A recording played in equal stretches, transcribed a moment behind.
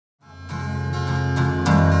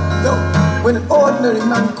when an ordinary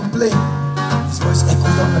man complained. His voice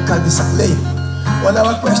echoed on the cul-de-sac lane. All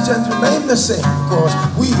our questions remain the same, because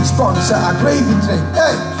we sponsor a gravy train.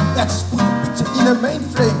 Hey, let's put a picture in a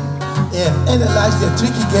mainframe and analyze their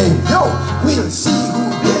tricky game. Yo, we'll see who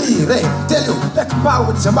really reign. Tell you, black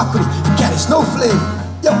power is a mockery, it carries no flame.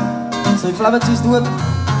 Yo. Sy vlammetjies dood.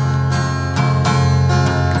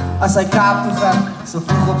 As hy Kaap toe gaan, so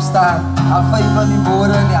vroeg opstaan. Al 5 van die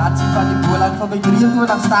môre in die hatsie van die boland. Van by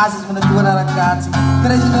 23 stasies met 'n donorrakatie.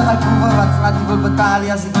 Kry sy nog hy proewe wat Flat die wil betaal.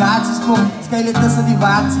 As die kaartjies kom, skyle tussen die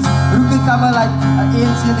waatsies. Roek die kamer uit,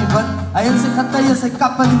 ANC in die wit. Hy en sy getuie, sy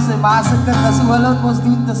kappeling, sy ma se kind. As hoe hulle het ons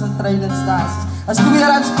doen tussen trein en stasies. As kom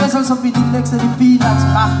weer aan specials op die Index en die Peanuts,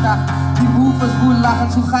 machtig. Die movers boel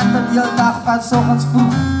lachend, so gaan dit heel dag. Van s'oggends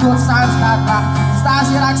vroeg tot s'avonds laat.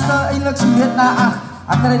 Stasie raak stil, eindelijk so net na 8.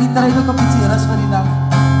 Ek kry die trein ook op ietsie rus vir die dag.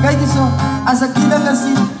 Kyk hier so, as ek die dinge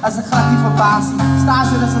sien, as ek glad nie verbasie.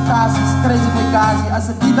 Stasie recitasie, crazy megasie. As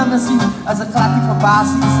ek die dinge sien, as ek glad nie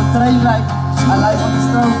verbasie. Is 'n trein lyk, alive on the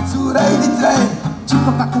stroke. So ry die trein,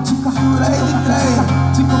 chuka pakka chuka. so ry die trein,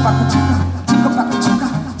 chuka pakka chuka, chuka pakka chuka,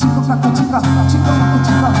 chuka pakka chuka, chuka pakka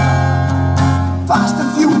chuka. Fast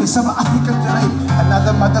and furious of African terrain.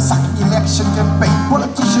 Another mother-sucking election campaign.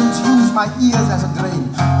 Politicians use my ears as a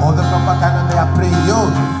drain. All the propaganda they are praying,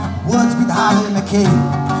 yo. Words beat harder than a cane.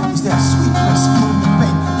 Is there sweetness in the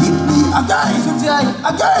pain? Hit me again,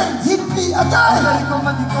 again, hit me again. Die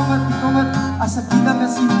kom het. As ek die dinge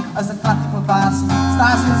sien, as ek glad nie verbasie.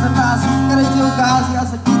 Stasie is 'n tasie, kry jy okasie.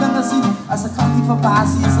 As ek die dinge sien, as ek glad nie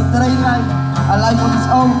verbasie. Is 'n trein lyk, alive on its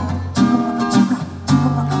own. Chuka pakka chuka, chuka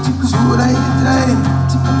pakka chuka. So ry die trein,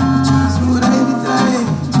 chuka pakka chuka, so ry die trein,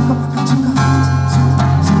 chuka pakka chuka.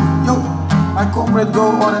 Yo, my comrade go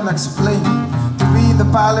on and explain. To be in the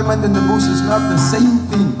parliament and the bush is not the same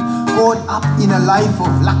thing. Caught up in a life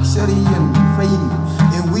of luxury and fame,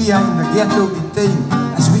 and we are in the ghetto detained.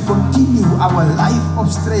 As we continue our life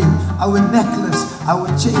of strain, our necklace, our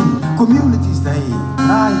chain, communities they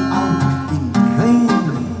lie out in vain.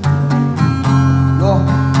 Yo,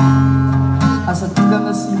 as ek die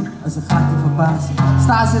dinge sien, as ek glad nie verbasie.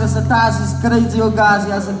 Stasie recitasie, crazy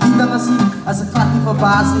okasie. As ek die dinge sien, as ek glad nie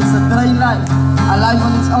verbasie. Is 'n trein lyk, alive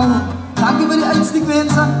on its own. Dankie vir die uitstek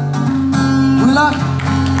mense. Hoe laat?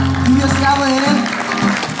 Die is jouwe heen.